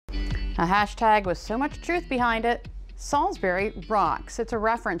A hashtag with so much truth behind it. Salisbury Rocks. It's a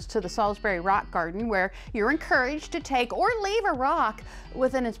reference to the Salisbury Rock Garden, where you're encouraged to take or leave a rock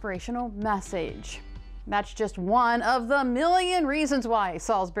with an inspirational message. That's just one of the million reasons why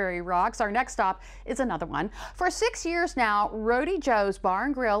Salisbury rocks. Our next stop is another one. For 6 years now, Roadie Joe's Bar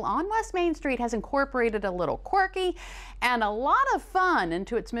and Grill on West Main Street has incorporated a little quirky and a lot of fun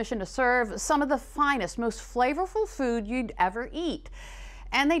into its mission to serve some of the finest, most flavorful food you'd ever eat.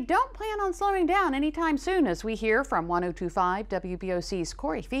 And they don't plan on slowing down anytime soon, as we hear from 102.5 WBOC's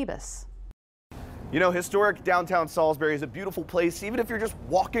Corey Phoebus. You know, historic downtown Salisbury is a beautiful place, even if you're just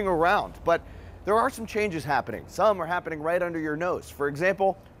walking around. But there are some changes happening. Some are happening right under your nose. For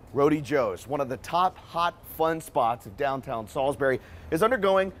example, Roadie Joe's, one of the top hot fun spots of downtown Salisbury, is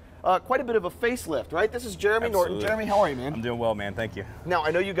undergoing quite a bit of a facelift, right? This is Jeremy Absolutely. Norton. Jeremy, how are you, man? I'm doing well, man. Thank you. Now, I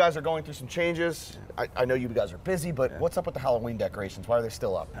know you guys are going through some changes. I know you guys are busy, but what's up with the Halloween decorations? Why are they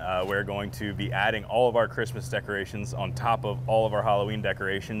still up? We're going to be adding all of our Christmas decorations on top of all of our Halloween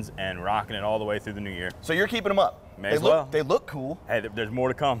decorations and rocking it all the way through the new year. So you're keeping them up? May as well. They look cool. Hey, there's more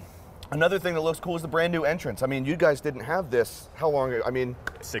to come. Another thing that looks cool is the brand new entrance. I mean, you guys didn't have this, how long ago? I mean,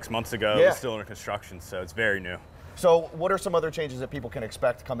 6 months ago. Yeah. It's still under construction, so it's very new. So what are some other changes that people can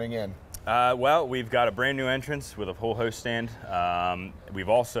expect coming in? Well, we've got a brand new entrance with a whole host stand. We've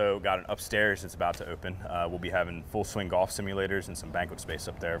also got an upstairs that's about to open. We'll be having full swing golf simulators and some banquet space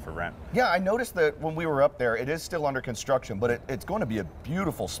up there for rent. Yeah, I noticed that when we were up there, it is still under construction, but it's going to be a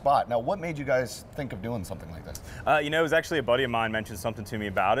beautiful spot. Now, what made you guys think of doing something like this? You know, it was actually a buddy of mine mentioned something to me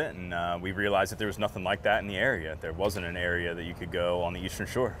about it, and we realized that there was nothing like that in the area. There wasn't an area that you could go on the Eastern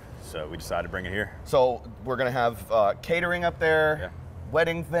Shore, so we decided to bring it here. So we're going to have catering up there,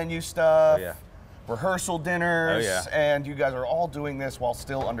 wedding venue stuff, rehearsal dinners, and you guys are all doing this while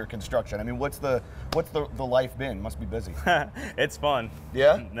still under construction. I mean, what's the life been? Must be busy. It's fun.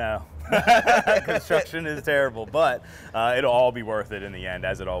 Yeah? No. Construction is terrible, but it'll all be worth it in the end,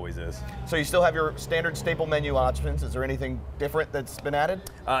 as it always is. So you still have your standard staple menu options. Is there anything different that's been added?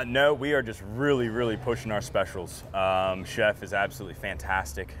 No, we are just really pushing our specials. Chef is absolutely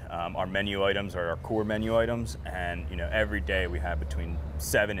fantastic. Our menu items are our core menu items, and you know, every day we have between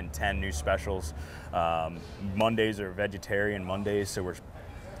 7 and 10 new specials. Mondays are vegetarian Mondays, so we're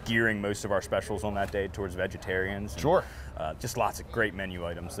gearing most of our specials on that day towards vegetarians. Sure. Just lots of great menu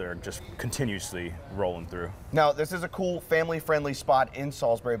items that are just continuously rolling through. Now, this is a cool family-friendly spot in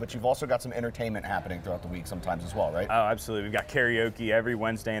Salisbury, but you've also got some entertainment happening throughout the week sometimes as well, right? Oh, absolutely. We've got karaoke every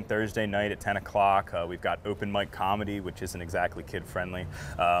Wednesday and Thursday night at 10 o'clock. We've got open mic comedy, which isn't exactly kid-friendly.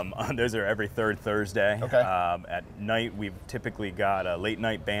 Those are every third Thursday. Okay. At night, we've typically got a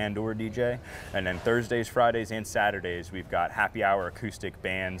late-night band or DJ. And then Thursdays, Fridays, and Saturdays, we've got happy hour acoustic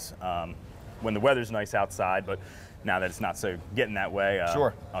bands when the weather's nice outside, but now that it's not so getting that way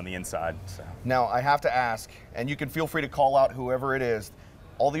on the inside. So. Now, I have to ask, and you can feel free to call out whoever it is,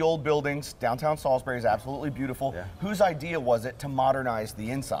 all the old buildings, downtown Salisbury is absolutely beautiful. Yeah. Whose idea was it to modernize the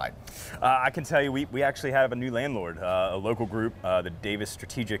inside? I can tell you, we actually have a new landlord, a local group, the Davis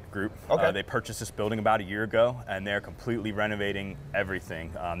Strategic Group. Okay. They purchased this building about a year ago, and they're completely renovating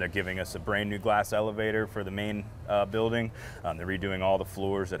everything. They're giving us a brand new glass elevator for the main building. They're redoing all the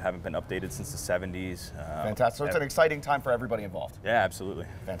floors that haven't been updated since the 70s. Fantastic. So it's an exciting time for everybody involved. Yeah, absolutely.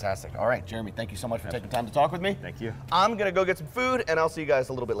 Fantastic. All right, Jeremy, thank you so much for taking time to talk with me. Thank you. I'm going to go get some food, and I'll see you guys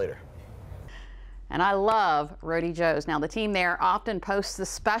a little bit later. And I love Roadie Joe's. Now, the team there often posts the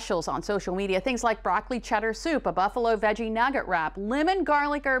specials on social media, things like broccoli cheddar soup, a buffalo veggie nugget wrap, lemon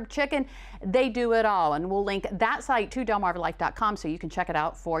garlic herb chicken. They do it all, and we'll link that site to delmarvalife.com so you can check it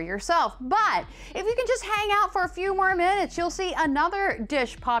out for yourself. But if you can just hang out for a few more minutes, you'll see another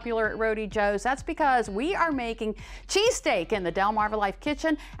dish popular at Roadie Joe's. That's because we are making cheesesteak in the Delmarva Life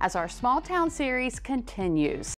kitchen as our small town series continues.